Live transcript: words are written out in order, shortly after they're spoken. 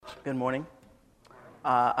Good morning.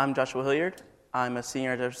 I'm Joshua Hilliard. I'm a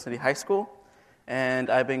senior at Jefferson City High School, and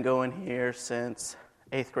I've been going here since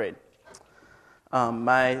 8th grade.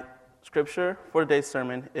 My scripture for today's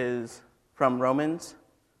sermon is from Romans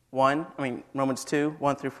 2,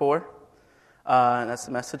 1 through 4. And that's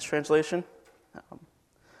the Message translation.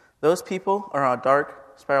 Those people are on a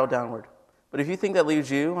dark spiral downward. But if you think that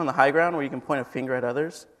leaves you on the high ground where you can point a finger at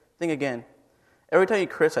others, think again. Every time you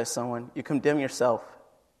criticize someone, you condemn yourself.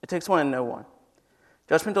 It takes one to know one.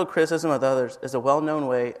 Judgmental criticism of others is a well-known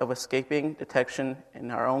way of escaping detection in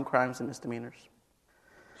our own crimes and misdemeanors.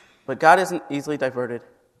 But God isn't easily diverted.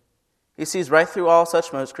 He sees right through all such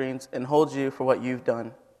smoke screens and holds you for what you've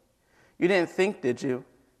done. You didn't think, did you,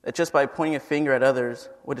 that just by pointing a finger at others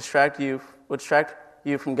would distract you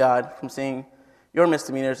from God, from seeing your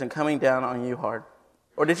misdemeanors and coming down on you hard?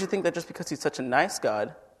 Or did you think that just because he's such a nice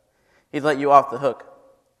God, he'd let you off the hook?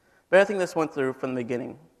 But I think this went through from the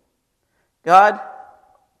beginning.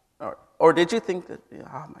 Or did you think that,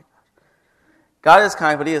 oh my gosh. God is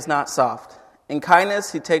kind, but he is not soft. In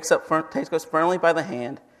kindness, he takes us firmly by the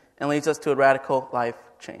hand and leads us to a radical life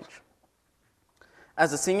change.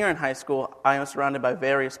 As a senior in high school, I am surrounded by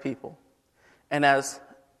various people. And there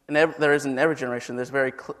is in every generation,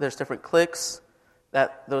 there's different cliques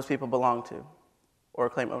that those people belong to or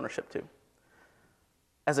claim ownership to.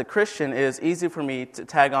 As a Christian, it is easy for me to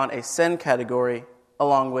tag on a sin category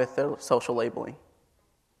along with their social labeling.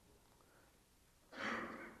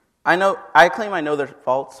 I claim I know their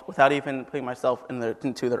faults without even putting myself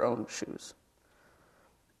into their own shoes.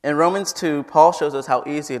 In Romans 2, Paul shows us how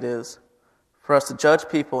easy it is for us to judge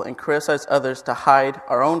people and criticize others to hide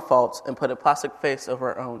our own faults and put a plastic face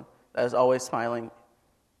over our own that is always smiling.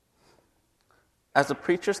 As a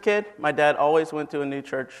preacher's kid, my dad always went to a new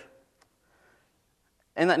church.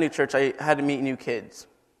 In that new church, I had to meet new kids.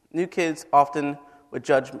 New kids often would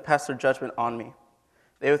pass their judgment on me.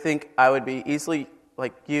 They would think I would be easily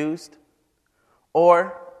used,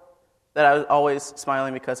 or that I was always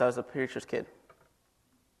smiling because I was a preacher's kid.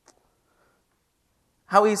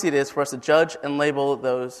 How easy it is for us to judge and label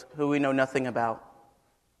those who we know nothing about.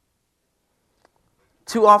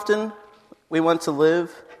 Too often, we want to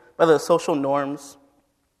live by the social norms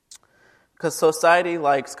because society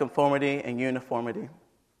likes conformity and uniformity.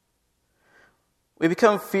 We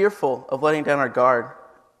become fearful of letting down our guard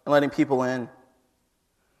and letting people in.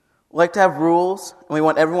 We like to have rules, and we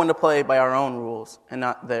want everyone to play by our own rules and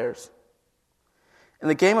not theirs. In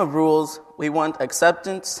the game of rules, we want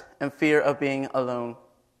acceptance and fear of being alone.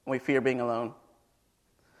 We fear being alone.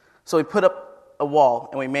 So we put up a wall,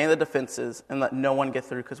 and we man the defenses and let no one get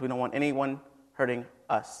through because we don't want anyone hurting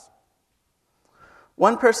us.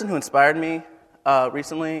 One person who inspired me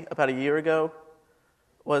recently, about a year ago,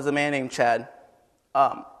 was a man named Chad.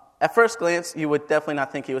 At first glance, you would definitely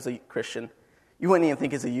not think he was a Christian. You wouldn't even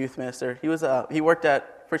think he's a youth minister. He worked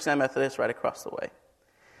at First United Methodist right across the way.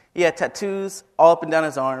 He had tattoos all up and down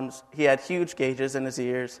his arms. He had huge gauges in his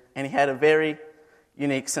ears, and he had a very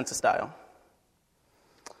unique sense of style.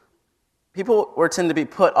 People tend to be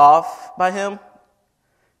put off by him,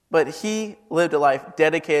 but he lived a life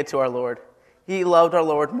dedicated to our Lord. He loved our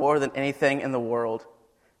Lord more than anything in the world.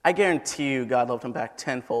 I guarantee you God loved him back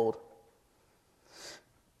tenfold.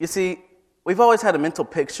 You see, we've always had a mental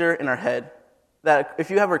picture in our head that if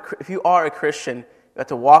you are a Christian, you have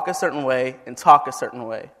to walk a certain way and talk a certain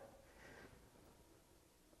way.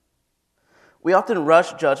 We often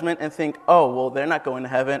rush judgment and think, oh, well, they're not going to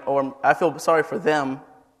heaven, or I feel sorry for them.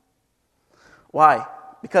 Why?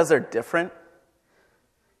 Because they're different?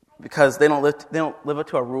 Because they don't live up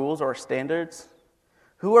to our rules or our standards?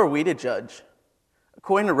 Who are we to judge?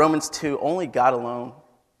 According to Romans 2, only God alone.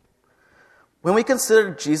 When we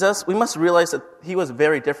consider Jesus, we must realize that he was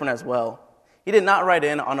very different as well. He did not ride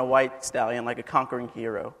in on a white stallion like a conquering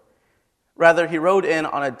hero. Rather, he rode in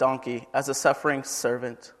on a donkey as a suffering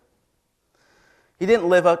servant. He didn't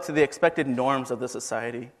live up to the expected norms of the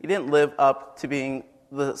society. He didn't live up to being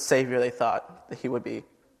the savior they thought that he would be.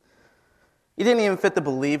 He didn't even fit the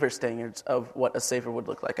believer standards of what a savior would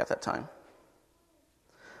look like at that time.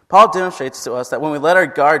 Paul demonstrates to us that when we let our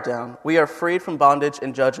guard down, we are freed from bondage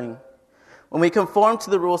and judging. When we conform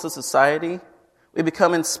to the rules of society, we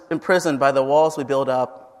become imprisoned by the walls we build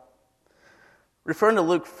up. Referring to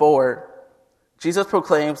Luke 4, Jesus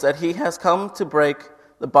proclaims that he has come to break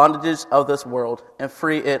the bondages of this world and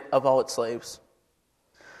free it of all its slaves.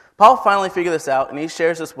 Paul finally figured this out, and he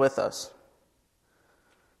shares this with us.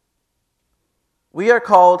 We are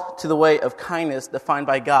called to the way of kindness defined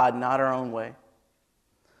by God, not our own way.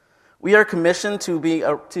 We are commissioned to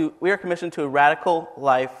a radical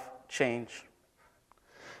life change.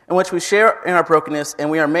 in which we share in our brokenness, and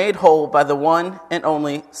we are made whole by the one and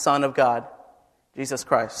only Son of God, Jesus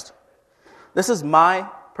Christ. This is my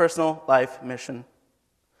personal life mission.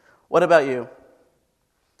 What about you?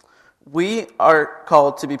 We are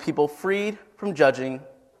called to be people freed from judging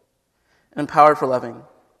and empowered for loving.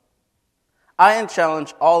 I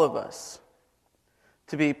challenge all of us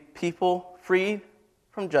to be people freed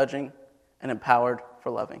from judging and empowered for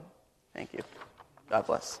loving. Thank you. God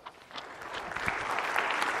bless.